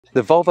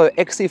The Volvo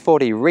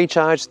XC40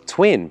 Recharge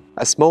Twin,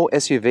 a small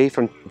SUV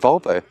from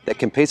Volvo that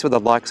competes with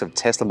the likes of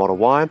Tesla Model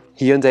Y,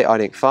 Hyundai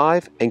iONIQ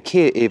 5 and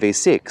Kia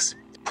EV6.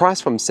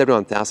 Priced from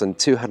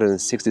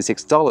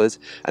 $71,266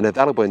 and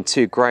available in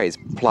 2 grades,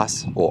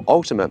 Plus or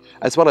Ultimate,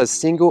 as well as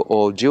single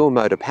or dual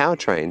motor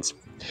powertrains.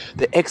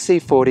 The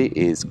XC40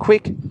 is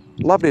quick,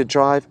 lovely to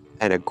drive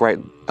and a great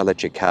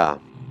electric car.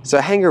 So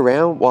hang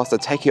around whilst I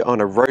take you on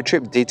a road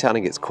trip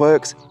detailing its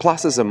quirks,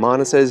 pluses and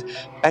minuses,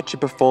 battery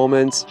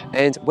performance,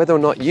 and whether or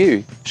not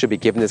you should be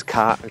giving this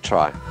car a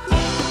try.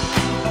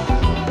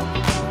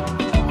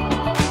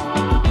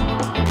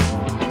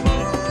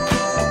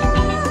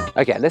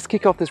 Okay, let's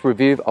kick off this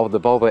review of the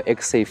Volvo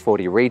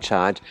XC40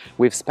 Recharge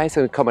with space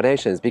and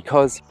accommodations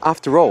because,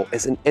 after all,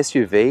 it's an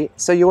SUV,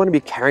 so you want to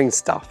be carrying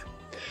stuff.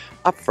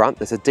 Up front,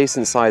 there's a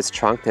decent sized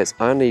trunk that's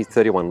only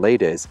 31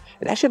 litres.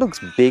 It actually looks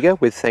bigger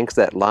with thanks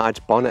to that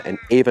large bonnet and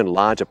even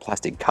larger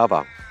plastic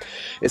cover.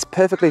 It's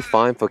perfectly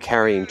fine for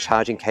carrying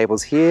charging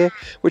cables here,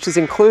 which is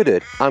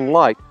included,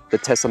 unlike the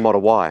Tesla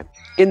Model Y.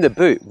 In the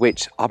boot,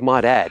 which I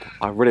might add,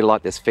 I really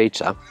like this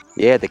feature.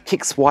 Yeah, the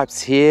kick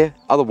swipes here,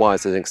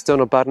 otherwise there's an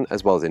external button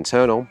as well as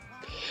internal.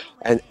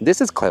 And this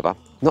is clever,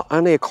 not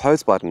only a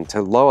close button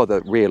to lower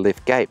the rear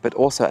lift gate, but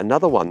also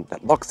another one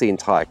that locks the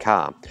entire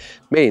car,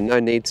 meaning no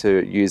need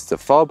to use the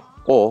fob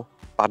or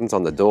buttons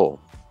on the door.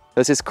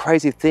 There's this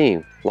crazy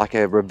thing, like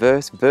a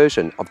reverse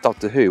version of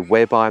Doctor Who,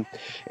 whereby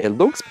it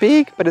looks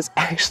big, but it's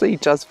actually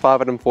just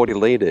 540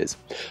 litres,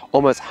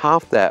 almost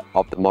half that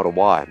of the Model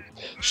Y.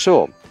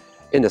 Sure,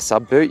 in the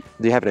sub boot,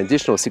 you have an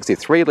additional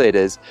 63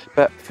 litres,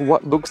 but for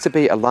what looks to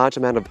be a large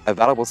amount of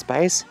available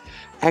space,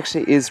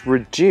 actually is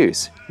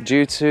reduced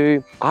due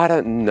to, I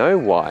don't know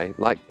why.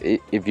 Like,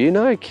 if you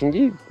know, can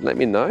you let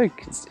me know?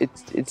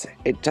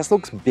 It just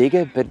looks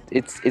bigger, but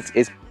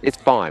it's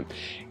fine.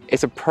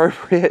 It's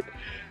appropriate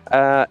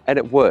and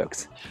it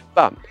works.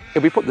 But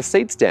if we put the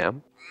seats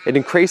down, it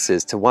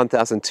increases to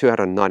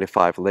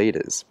 1,295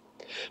 litres.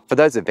 For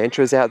those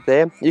adventurers out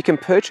there, you can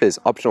purchase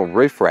optional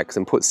roof racks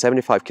and put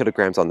 75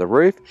 kilograms on the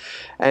roof.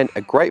 And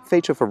a great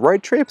feature for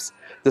road trips,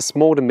 the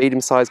small to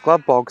medium-sized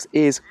glove box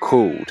is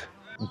cooled.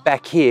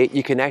 Back here,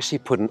 you can actually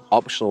put an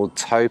optional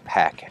tow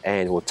pack,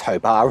 or tow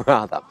bar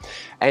rather,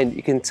 and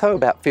you can tow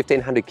about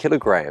 1,500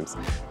 kilograms.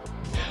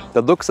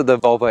 The looks of the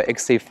Volvo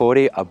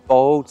XC40 are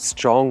bold,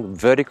 strong,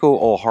 vertical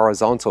or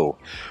horizontal.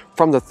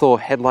 From the Thor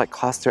headlight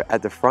cluster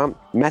at the front,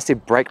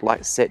 massive brake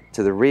light set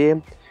to the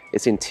rear,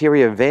 its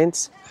interior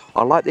vents.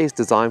 I like these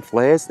design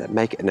flares that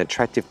make it an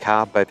attractive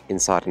car both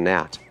inside and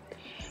out.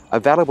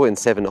 Available in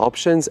 7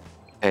 options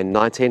and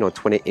 19 or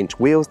 20 inch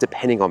wheels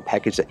depending on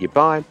package that you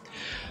buy.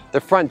 The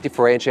front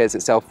differentiates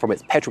itself from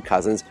its petrol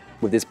cousins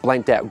with this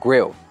blanked out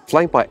grille,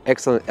 flanked by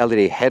excellent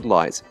LED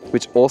headlights,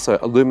 which also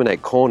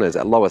illuminate corners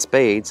at lower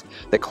speeds.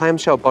 The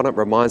clamshell bonnet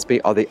reminds me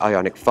of the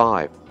iONIQ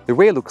 5. The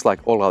rear looks like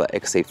all other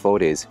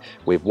XC40s,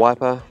 with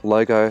wiper,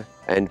 logo,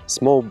 and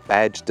small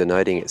badge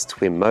denoting its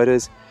twin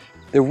motors.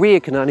 The rear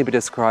can only be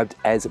described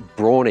as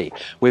brawny,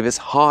 with its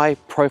high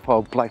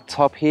profile black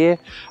top here,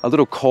 a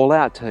little call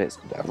out to its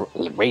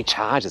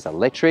Recharge as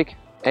electric,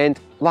 and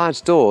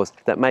large doors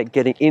that make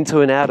getting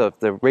into and out of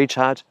the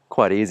Recharge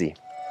quite easy.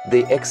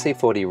 The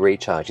XC40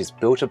 Recharge is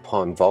built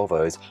upon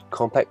Volvo's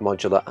compact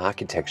modular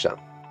architecture.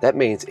 That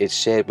means it's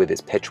shared with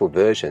its petrol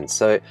version,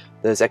 so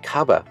there's a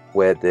cover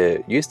where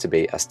there used to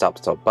be a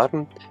start-stop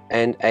button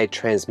and a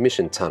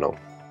transmission tunnel.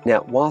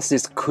 Now, whilst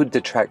this could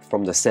detract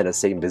from the center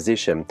seat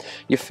position,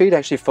 your feet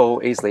actually fall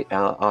easily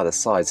out either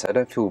side, so I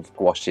don't feel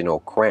squashed in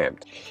or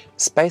cramped.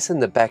 Space in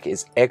the back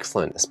is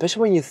excellent,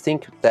 especially when you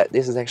think that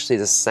this is actually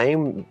the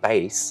same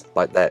base,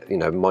 like that,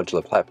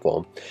 modular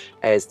platform,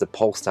 as the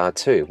Polestar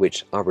 2,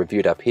 which I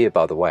reviewed up here,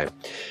 by the way.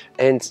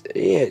 And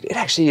yeah, it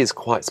actually is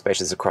quite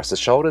spacious across the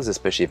shoulders,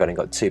 especially if you've only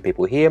got 2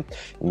 people here.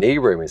 Knee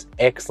room is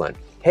excellent.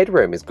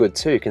 Headroom is good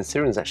too,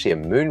 considering there's actually a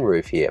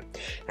moonroof here.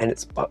 And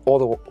it's, by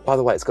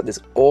the way, it's got this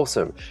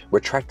awesome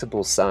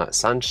retractable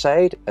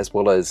sunshade, as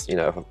well as,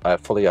 a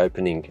fully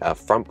opening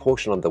front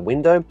portion of the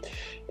window.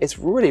 It's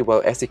really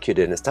well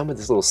executed, and it's done with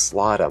this little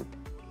slider.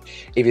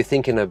 If you're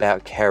thinking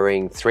about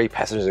carrying 3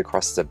 passengers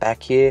across the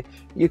back here,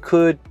 you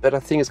could, but I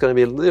think it's going to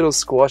be a little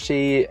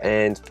squashy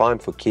and fine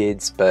for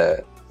kids,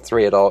 but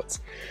 3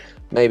 adults,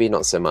 maybe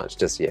not so much,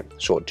 just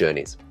short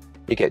journeys.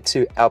 You get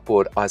 2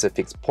 outboard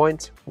ISOFIX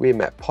points, rear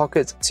mat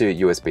pockets,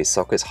 2 USB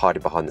sockets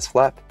hiding behind this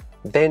flap,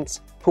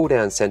 vents, pull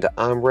down center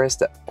armrest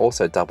that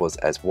also doubles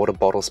as water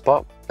bottle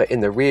spot, but in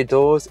the rear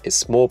doors it's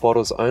small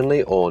bottles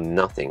only or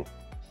nothing.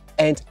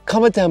 And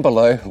comment down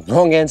below,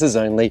 wrong answers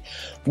only,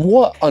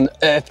 what on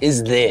earth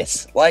is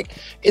this? Like,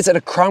 is it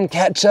a crumb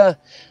catcher?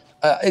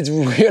 It's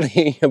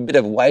really a bit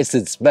of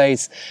wasted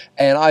space,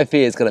 and I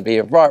fear it's going to be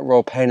a right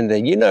royal pain in the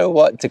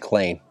you-know-what to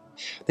clean.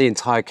 The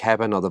entire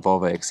cabin of the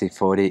Volvo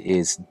XC40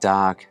 is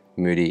dark,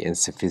 moody and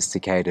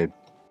sophisticated.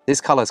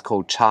 This colour is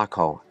called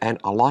charcoal, and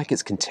I like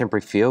its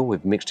contemporary feel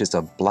with mixtures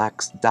of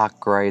blacks, dark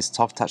greys,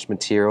 soft touch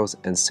materials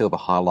and silver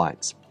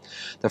highlights.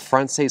 The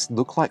front seats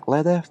look like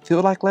leather,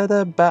 feel like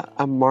leather, but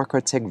are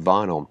Microtech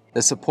vinyl.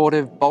 They're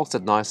supportive,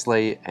 bolstered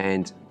nicely,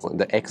 and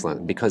they're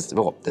excellent because,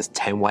 well, there's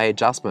 10-way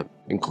adjustment,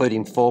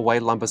 including 4-way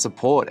lumbar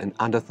support and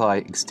under-thigh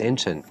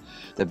extension.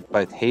 They're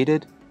both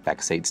heated,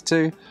 back seats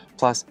too,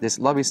 plus this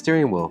lovely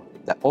steering wheel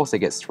that also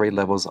gets 3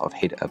 levels of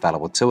heat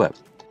available to it.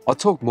 I'll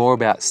talk more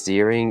about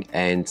steering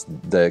and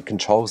the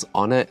controls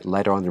on it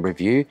later on in the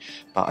review,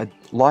 but I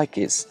like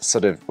it's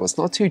sort of, well, it's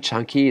not too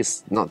chunky,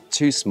 it's not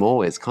too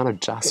small, it's kind of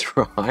just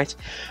right.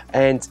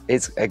 And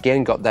it's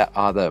again got that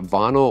either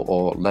vinyl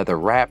or leather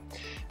wrap.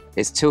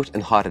 It's tilt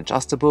and height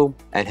adjustable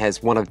and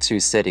has one of 2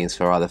 settings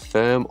for either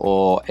firm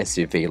or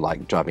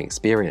SUV-like driving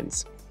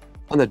experience.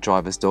 On the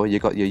driver's door,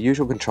 you've got your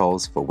usual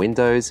controls for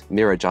windows,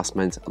 mirror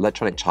adjustment,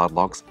 electronic child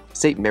locks,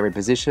 seat memory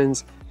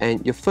positions,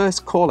 and your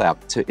first call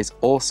out to its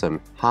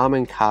awesome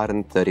Harman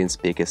Kardon 13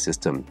 speaker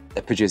system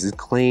that produces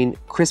clean,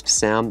 crisp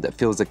sound that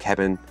fills the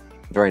cabin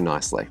very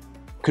nicely.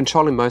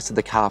 Controlling most of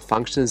the car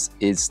functions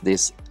is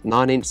this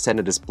 9-inch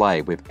center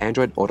display with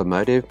Android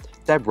Automotive,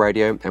 DAB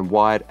radio, and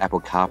wired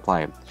Apple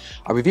CarPlay.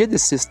 I reviewed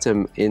this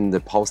system in the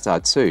Polestar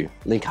 2,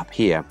 link up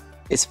here.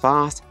 It's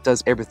fast,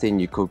 does everything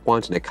you could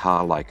want in a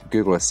car like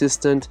Google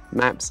Assistant,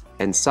 Maps,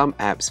 and some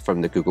apps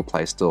from the Google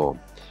Play Store.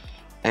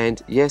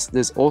 And yes,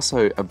 there's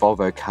also a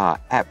Volvo Car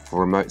app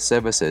for remote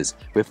services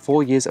with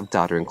 4 years of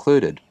data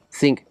included.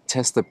 Think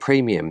Tesla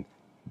Premium,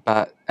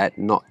 but at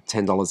not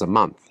 $10 a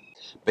month.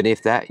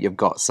 Beneath that, you've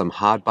got some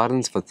hard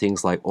buttons for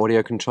things like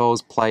audio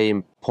controls, play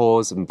and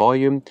pause and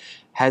volume,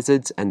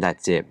 hazards, and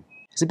that's it.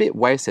 It's a bit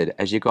wasted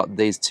as you've got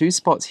these 2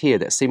 spots here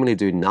that seemingly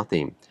do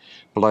nothing.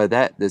 Below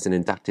that, there's an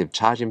inductive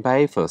charging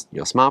bay for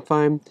your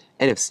smartphone,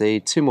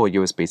 NFC, 2 more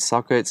USB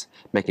sockets,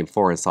 making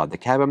 4 inside the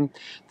cabin,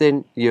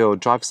 then your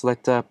drive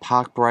selector,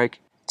 park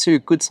brake, 2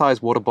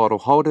 good-sized water bottle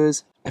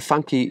holders, a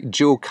funky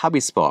dual cubby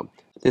spot,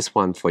 this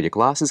one for your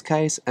glasses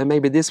case, and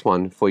maybe this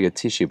one for your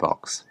tissue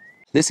box.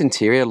 This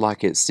interior,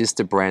 like its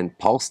sister brand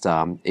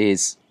Polestar,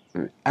 is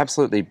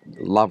absolutely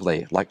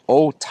lovely. Like,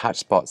 all touch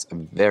spots are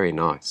very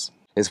nice.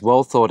 It's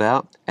well thought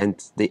out,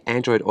 and the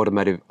Android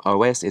Automotive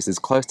OS is as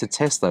close to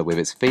Tesla with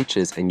its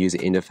features and user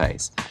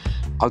interface.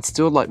 I'd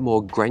still like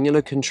more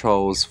granular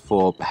controls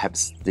for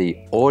perhaps the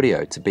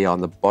audio to be on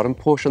the bottom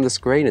portion of the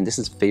screen, and this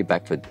is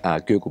feedback for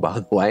Google,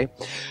 by the way.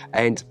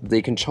 And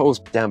the controls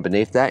down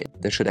beneath that,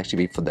 they should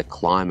actually be for the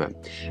climate.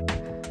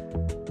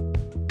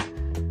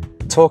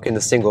 Torque in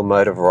the single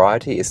motor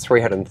variety is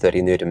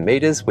 330 Newton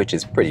meters, which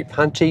is pretty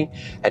punchy,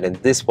 and in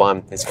this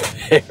one it's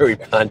very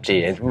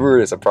punchy and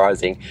really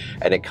surprising,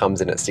 and it comes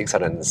in at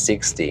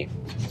 660.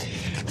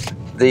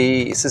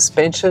 The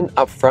suspension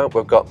up front,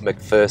 we've got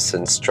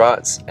McPherson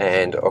struts,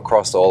 and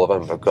across all of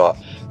them we've got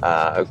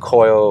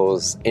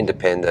coils,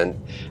 independent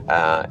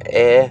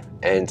air,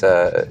 and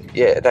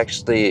yeah, it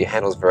actually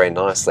handles very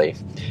nicely.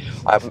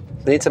 I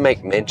need to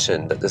make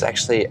mention that there's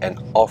actually an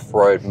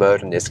off-road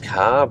mode in this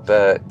car,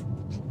 but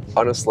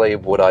honestly,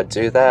 would I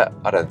do that?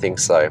 I don't think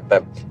so.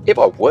 But if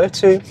I were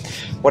to,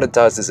 what it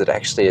does is it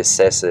actually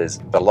assesses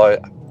below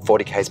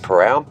 40 k's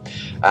per hour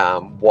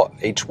what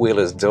each wheel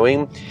is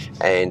doing,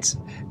 and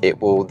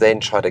it will then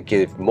try to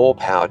give more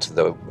power to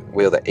the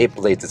wheel that it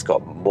believes it's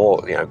got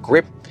more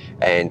grip,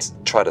 and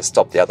try to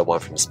stop the other one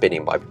from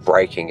spinning by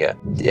braking it.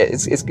 Yeah,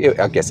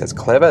 I guess that's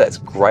clever. That's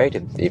great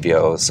if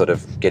you're sort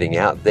of getting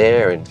out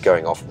there and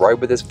going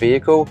off-road with this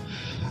vehicle,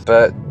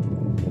 but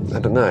I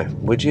don't know,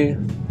 would you?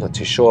 Not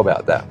too sure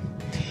about that.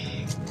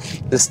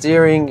 The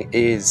steering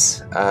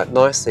is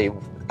nicely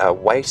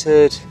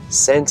weighted,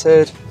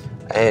 centered,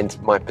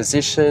 and my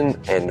position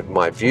and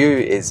my view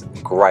is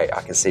great.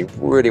 I can see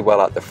really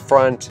well out the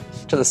front,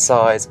 to the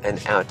sides,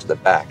 and out to the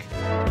back.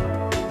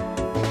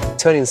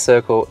 Turning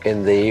circle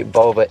in the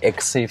Volvo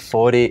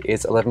XC40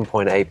 is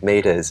 11.8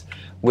 meters,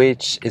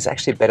 which is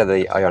actually better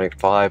than the iONIQ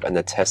 5 and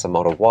the Tesla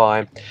Model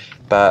Y,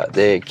 but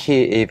the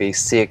Kia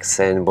EV6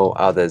 and well,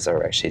 others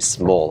are actually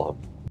smaller.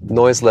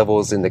 Noise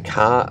levels in the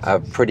car are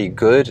pretty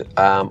good.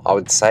 I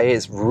would say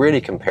it's really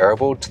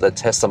comparable to the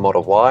Tesla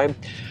Model Y.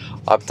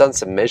 I've done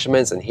some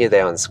measurements, and here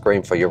they are on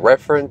screen for your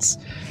reference,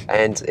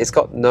 and it's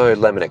got no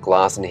laminate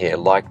glass in here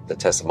like the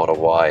Tesla Model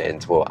Y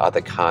and well,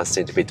 other cars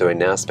seem to be doing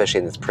now, especially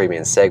in this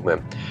premium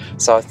segment.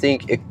 So I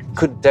think it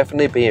could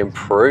definitely be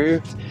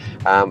improved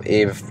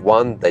if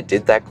one, they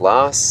did that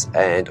glass,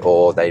 and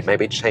or they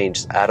maybe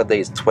changed out of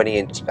these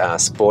 20-inch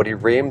sporty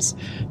rims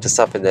to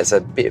something that's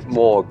a bit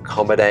more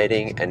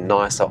accommodating and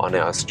nicer on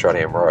our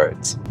Australian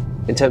roads.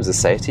 In terms of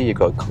safety, you've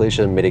got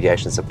collision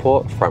mitigation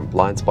support, front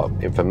blind spot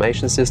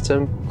information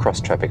system, cross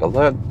traffic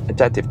alert,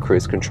 adaptive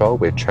cruise control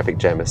with traffic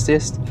jam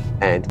assist,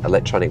 and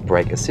electronic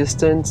brake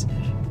assistance.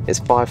 It's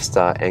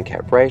 5-star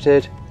NCAP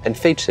rated, and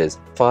features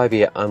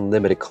 5-year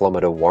unlimited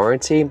kilometre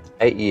warranty,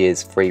 8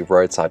 years free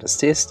roadside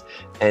assist,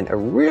 and a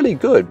really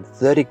good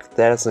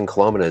 30,000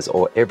 kilometres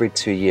or every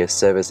 2-year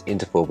service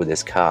interval with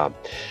this car,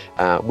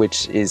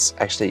 which is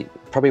actually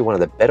probably one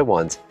of the better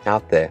ones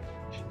out there.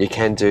 You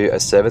can do a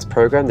service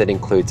program that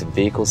includes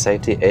vehicle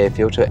safety, air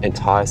filter and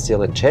tyre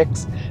sealant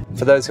checks.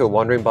 For those who are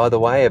wondering, by the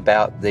way,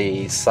 about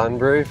the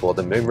sunroof, or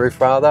the moonroof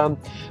rather,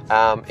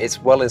 it's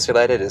well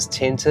insulated, it's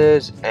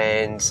tinted,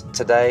 and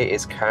today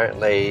is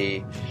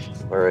currently,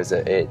 where is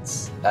it?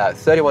 It's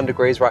 31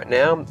 degrees right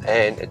now,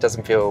 and it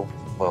doesn't feel,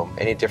 well,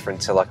 any different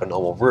to like a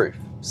normal roof.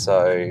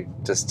 So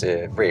just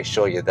to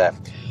reassure you that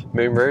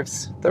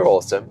moonroofs, they're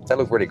awesome, they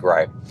look really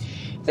great.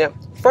 Now,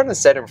 front and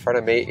center in front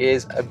of me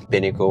is a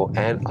binnacle,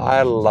 and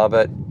I love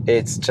it.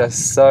 It's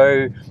just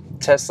so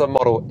Tesla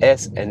Model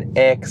S and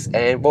X,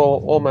 and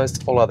well,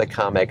 almost all other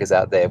car makers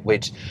out there,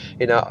 which,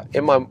 you know,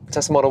 in my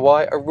Tesla Model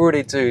Y, I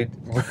really do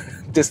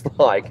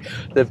dislike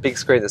the big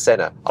screen in the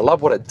center. I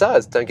love what it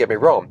does, don't get me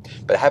wrong,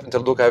 but having to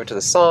look over to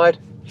the side,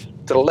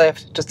 to the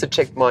left, just to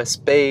check my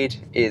speed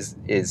is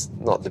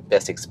not the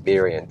best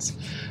experience.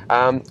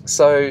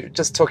 So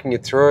just talking you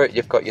through it,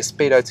 you've got your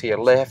speedo to your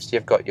left,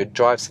 you've got your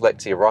drive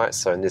select to your right,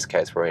 so in this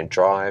case we're in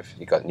drive,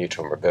 you've got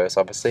neutral and reverse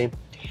obviously.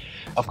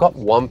 I've got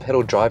one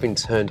pedal driving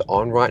turned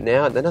on right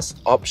now, and then it's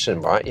option,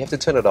 right? You have to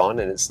turn it on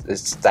and it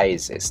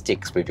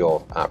sticks with your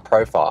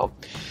profile.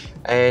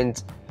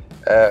 And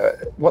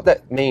what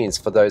that means,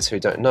 for those who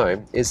don't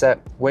know, is that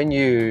when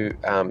you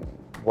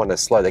want to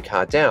slow the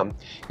car down,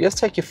 you just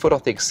take your foot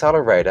off the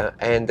accelerator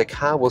and the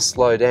car will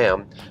slow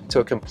down to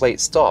a complete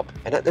stop.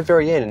 And at the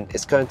very end,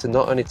 it's going to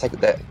not only take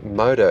that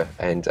motor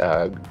and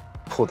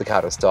pull the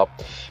car to a stop,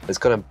 but it's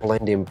going to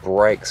blend in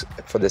brakes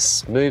for this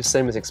smooth,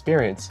 seamless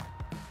experience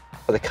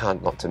for the car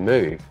not to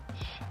move.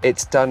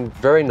 It's done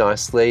very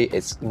nicely,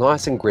 it's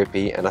nice and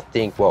grippy, and I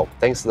think, well,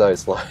 thanks to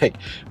those like,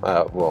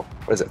 well,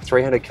 what is it,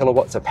 300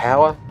 kilowatts of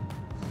power?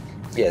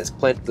 Yeah, there's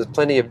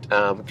plenty of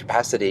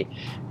capacity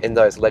in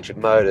those electric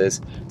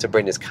motors to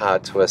bring this car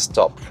to a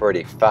stop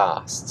pretty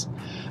fast.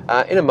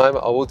 In a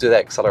moment I will do that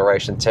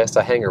acceleration test.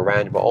 I hang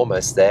around, we're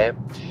almost there.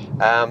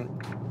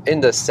 In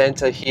the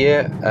center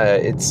here,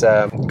 it's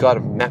got a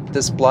map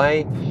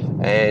display,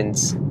 and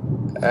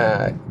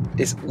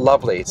it's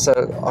lovely. So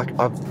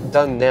I've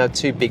done now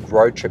 2 big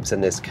road trips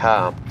in this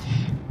car,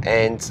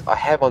 and I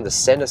have on the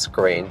center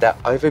screen that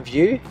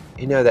overview,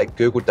 you know, that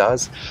Google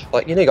does.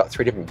 Like, you know, you got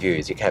 3 different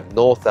views. You can have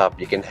north up,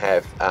 you can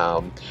have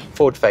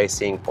forward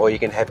facing, or you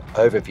can have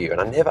overview. And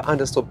I never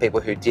understood people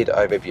who did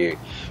overview,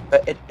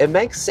 but it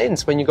makes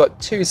sense when you've got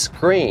 2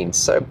 screens.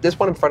 So this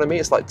one in front of me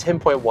is like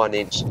 10.1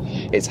 inch.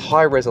 It's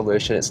high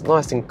resolution, it's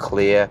nice and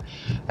clear.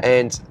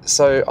 And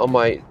so on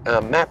my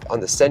map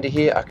on the center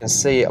here, I can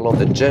see along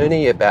the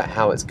journey about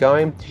how it's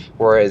going.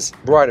 Whereas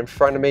right in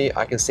front of me,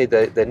 I can see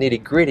the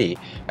nitty gritty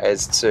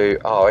as to,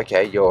 oh,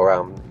 okay,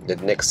 your the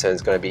next turn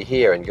is going to be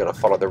here, and you're going to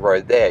follow the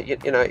road there.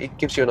 You know, it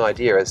gives you an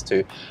idea as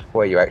to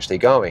where you're actually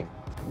going.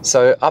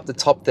 So up the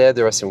top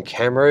there are some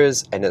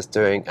cameras, and it's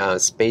doing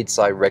speed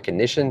side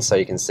recognition. So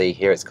you can see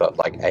here it's got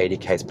like 80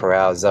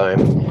 km/h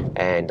zone,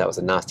 and that was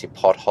a nasty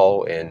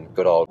pothole in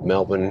good old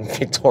Melbourne,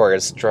 Victoria,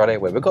 Australia,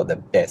 where we've got the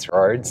best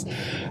roads.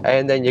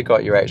 And then you've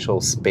got your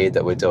actual speed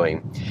that we're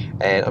doing.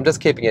 And I'm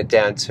just keeping it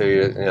down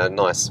to, you know,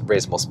 nice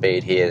reasonable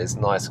speed here. There's a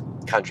nice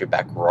country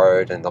back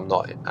road, and I'm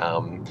not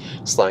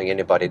slowing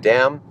anybody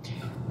down.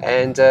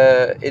 And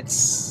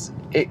it's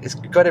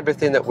got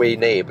everything that we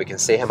need. We can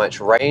see how much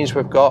range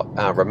we've got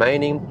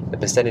remaining, the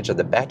percentage of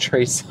the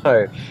battery.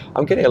 So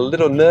I'm getting a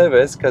little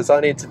nervous because I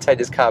need to take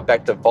this car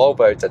back to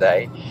Volvo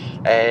today,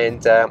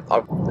 and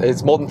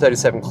it's more than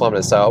 37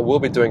 kilometers, so I will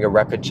be doing a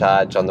rapid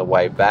charge on the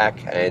way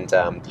back, and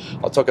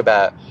I'll talk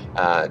about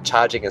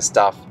charging and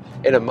stuff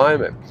in a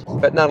moment.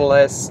 But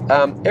nonetheless,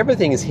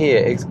 everything is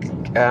here.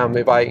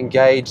 If I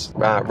engage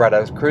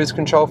radar cruise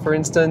control, for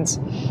instance,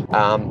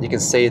 you can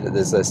see that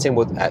there's a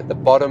symbol at the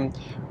bottom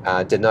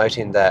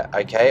denoting that,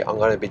 okay, I'm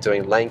going to be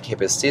doing lane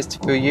keep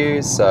assist for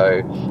you. So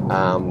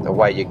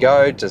away you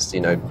go. Just, you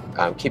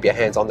know, keep your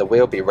hands on the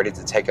wheel, be ready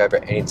to take over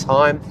at any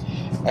time.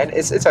 And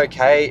it's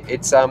okay.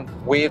 It's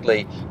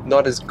weirdly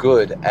not as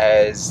good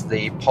as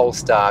the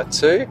Polestar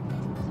 2.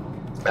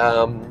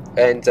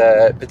 And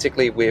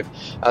particularly with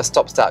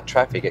stop-start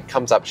traffic, it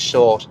comes up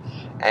short,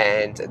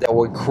 and that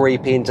will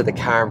creep into the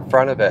car in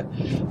front of it.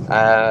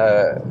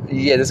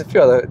 Yeah, there's a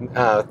few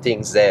other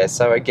things there.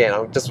 So again, I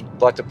would just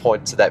like to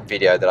point to that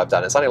video that I've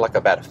done. It's only like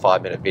about a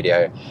 5-minute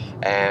video,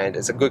 and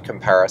it's a good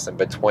comparison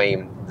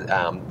between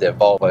the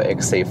Volvo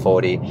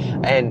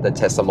XC40 and the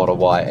Tesla Model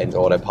Y and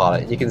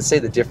autopilot. You can see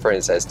the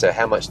difference as to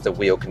how much the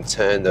wheel can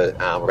turn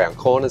around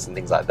corners and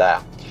things like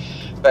that.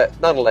 But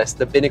nonetheless,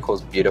 the binnacle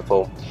is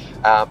beautiful,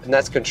 and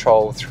that's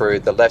controlled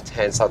through the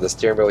left-hand side of the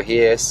steering wheel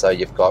here. So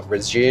you've got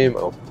resume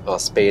or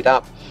speed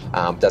up,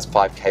 does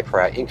 5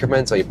 km/h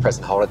increments, or you press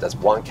and hold it, does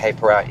 1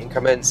 km/h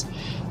increments.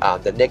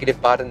 The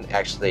negative button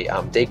actually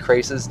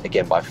decreases,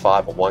 again, by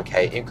 5 or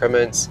 1k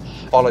increments.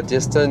 Follow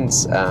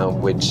distance,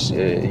 which,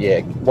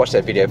 yeah, watch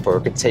that video for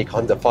a critique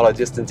on the follow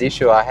distance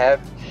issue I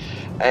have.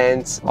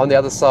 And on the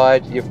other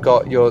side, you've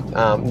got your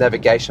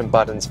navigation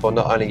buttons for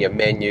not only your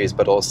menus,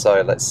 but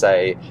also, let's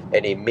say,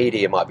 any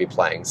media you might be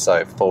playing.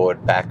 So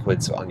forward,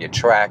 backwards on your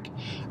track,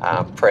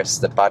 press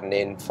the button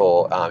in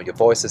for your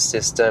voice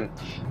assistant,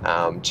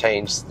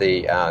 change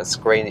the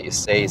screen that you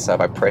see. So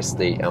if I press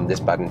this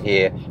button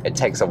here, it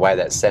takes away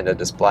that center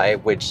display,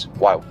 which,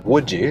 why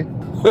would you?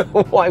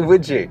 Why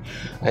would you?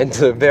 And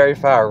to the very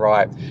far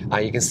right,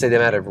 you can see the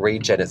amount of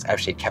regen it's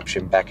actually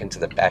capturing back into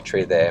the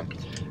battery there.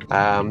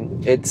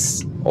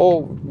 It's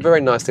all very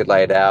nicely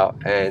laid out,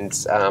 and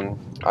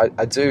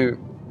I do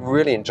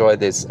really enjoy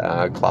this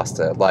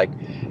cluster. Like,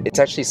 it's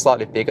actually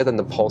slightly bigger than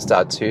the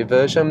Polestar 2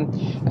 version,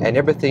 and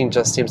everything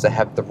just seems to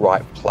have the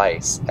right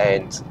place,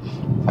 and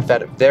I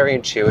found it very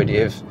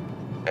intuitive,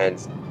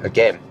 and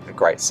again, a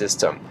great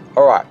system.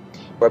 Alright,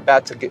 we're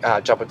about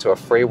to jump into a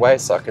freeway,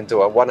 so I can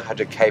do a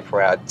 100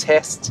 km/h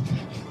test,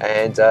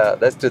 and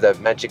let's do the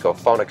magic of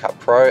Final Cut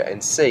Pro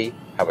and see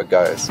how it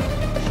goes.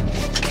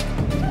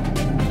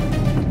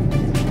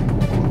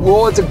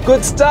 Whoa, it's a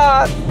good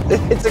start.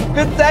 It's a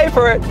good day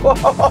for it.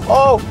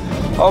 Whoa.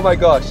 Oh my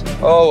gosh.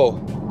 Oh,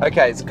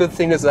 okay. It's a good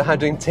thing there's a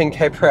 110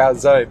 km/h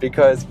zone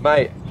because,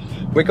 mate,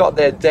 we got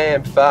there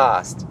damn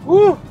fast.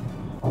 Woo!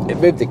 It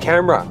moved the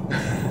camera.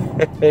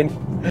 And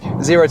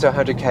 0 to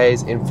 100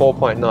 Ks in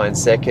 4.9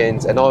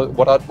 seconds. And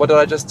what did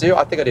I just do?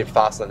 I think I did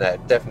faster than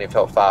that. Definitely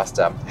felt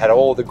faster. Had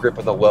all the grip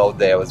in the world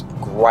there. It was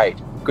great.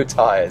 Good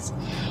tires.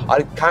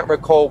 I can't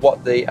recall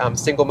what the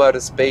single motor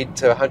speed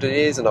to 100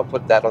 is, and I'll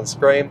put that on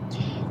screen.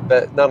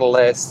 But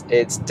nonetheless,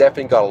 it's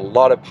definitely got a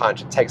lot of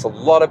punch. It takes a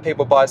lot of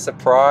people by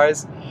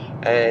surprise,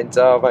 and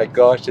oh my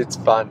gosh, it's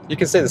fun. You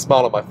can see the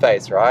smile on my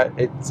face, right?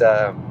 It's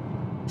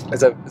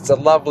a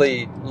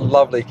lovely,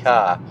 lovely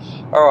car.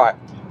 All right,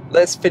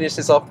 let's finish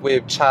this off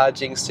with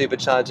charging,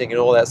 supercharging, and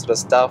all that sort of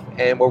stuff,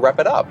 and we'll wrap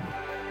it up.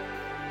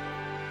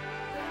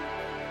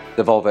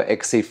 The Volvo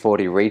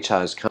XC40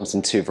 Recharge comes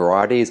in two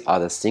varieties,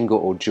 either single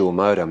or dual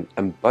motor,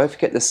 and both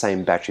get the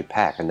same battery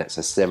pack, and that's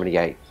a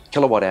 78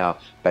 kWh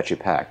battery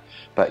pack,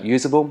 but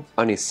usable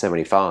only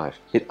 75.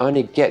 It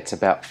only gets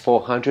about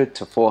 400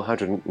 to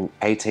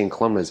 418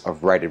 kilometers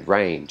of rated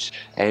range,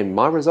 and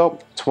my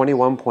result,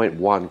 21.1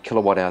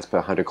 kWh per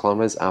 100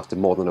 kilometers after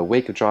more than a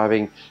week of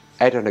driving,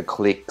 800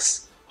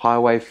 clicks,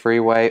 highway,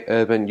 freeway,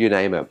 urban, you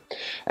name it.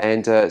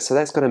 And so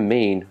that's going to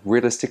mean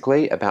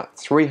realistically about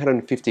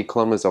 350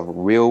 kilometers of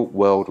real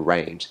world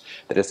range.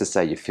 That is to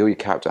say, you fill your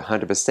car up to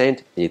 100%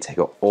 and you take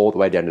it all the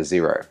way down to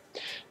 0.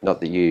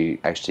 Not that you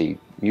actually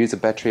use a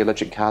battery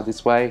electric car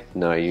this way.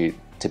 No, you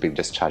typically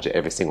just charge it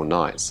every single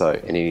night. So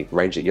any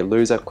range that you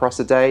lose across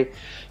the day,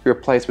 you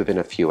replace within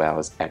a few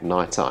hours at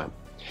night time.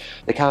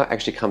 The car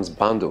actually comes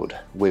bundled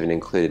with an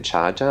included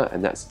charger,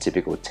 and that's a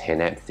typical 10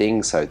 amp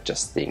thing, so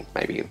just think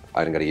maybe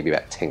I'm going to give you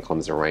about 10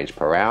 kilometers of range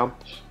per hour.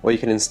 Or you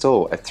can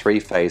install a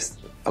 3-phase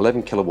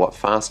 11 kilowatt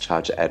fast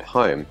charger at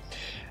home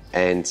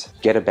and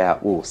get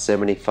about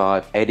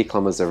 75-80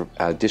 kilometers of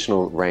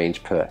additional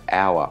range per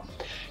hour.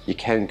 You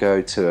can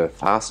go to a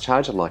fast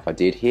charger like I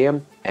did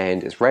here,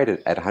 and it's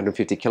rated at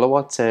 150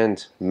 kilowatts,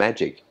 and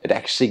magic, it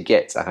actually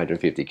gets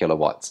 150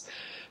 kilowatts.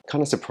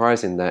 Kind of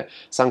surprising that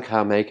some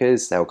car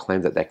makers, they'll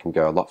claim that they can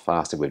go a lot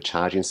faster with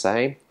charging,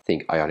 say,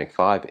 think iONIQ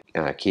 5,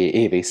 Kia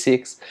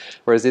EV6,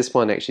 whereas this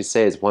one actually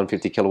says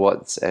 150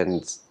 kilowatts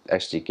and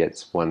actually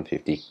gets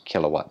 150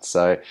 kilowatts.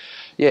 So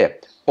yeah,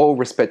 all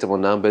respectable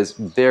numbers,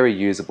 very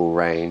usable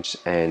range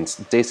and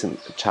decent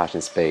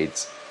charging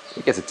speeds.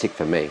 It gets a tick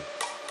for me.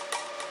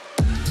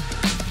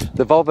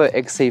 The Volvo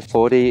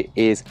XC40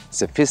 is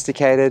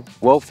sophisticated,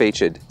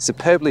 well-featured,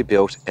 superbly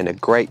built, and a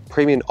great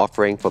premium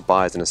offering for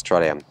buyers in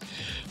Australia.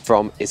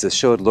 From its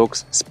assured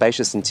looks,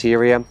 spacious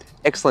interior,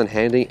 excellent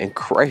handling, and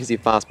crazy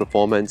fast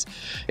performance,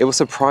 it will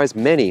surprise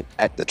many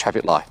at the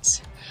traffic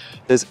lights.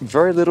 There's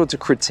very little to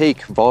critique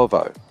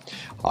Volvo.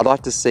 I'd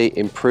like to see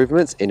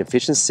improvements in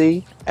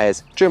efficiency,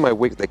 as during my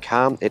week at the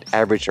car, it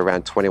averaged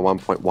around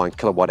 21.1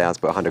 kilowatt hours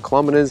per 100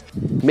 kilometers,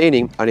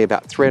 meaning only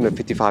about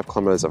 355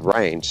 kilometers of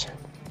range.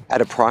 At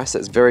a price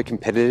that's very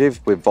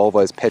competitive with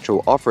Volvo's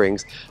petrol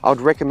offerings, I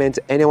would recommend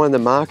to anyone in the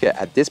market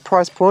at this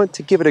price point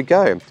to give it a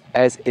go,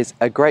 as it's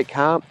a great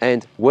car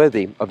and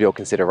worthy of your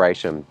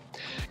consideration.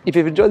 If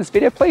you've enjoyed this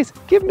video, please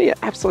give me an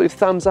absolute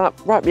thumbs up,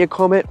 write me a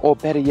comment, or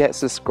better yet,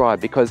 subscribe,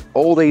 because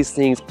all these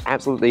things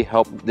absolutely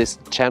help this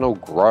channel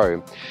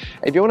grow.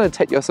 If you want to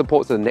take your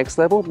support to the next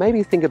level,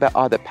 maybe think about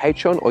either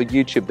Patreon or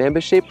YouTube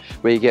membership,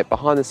 where you get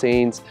behind the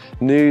scenes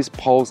news,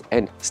 polls,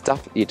 and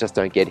stuff you just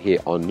don't get here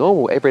on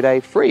normal, everyday,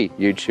 free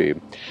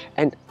YouTube.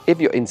 And if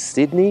you're in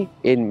Sydney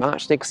in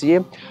March next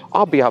year,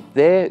 I'll be up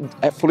there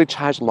at Fully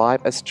Charged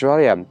Live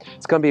Australia.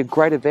 It's going to be a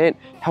great event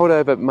held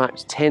over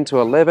March 10 to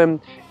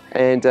 11.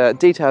 And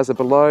details are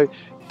below.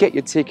 Get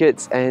your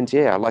tickets, and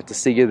yeah, I'd like to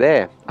see you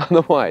there.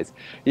 Otherwise,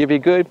 you be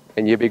good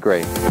and you be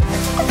green.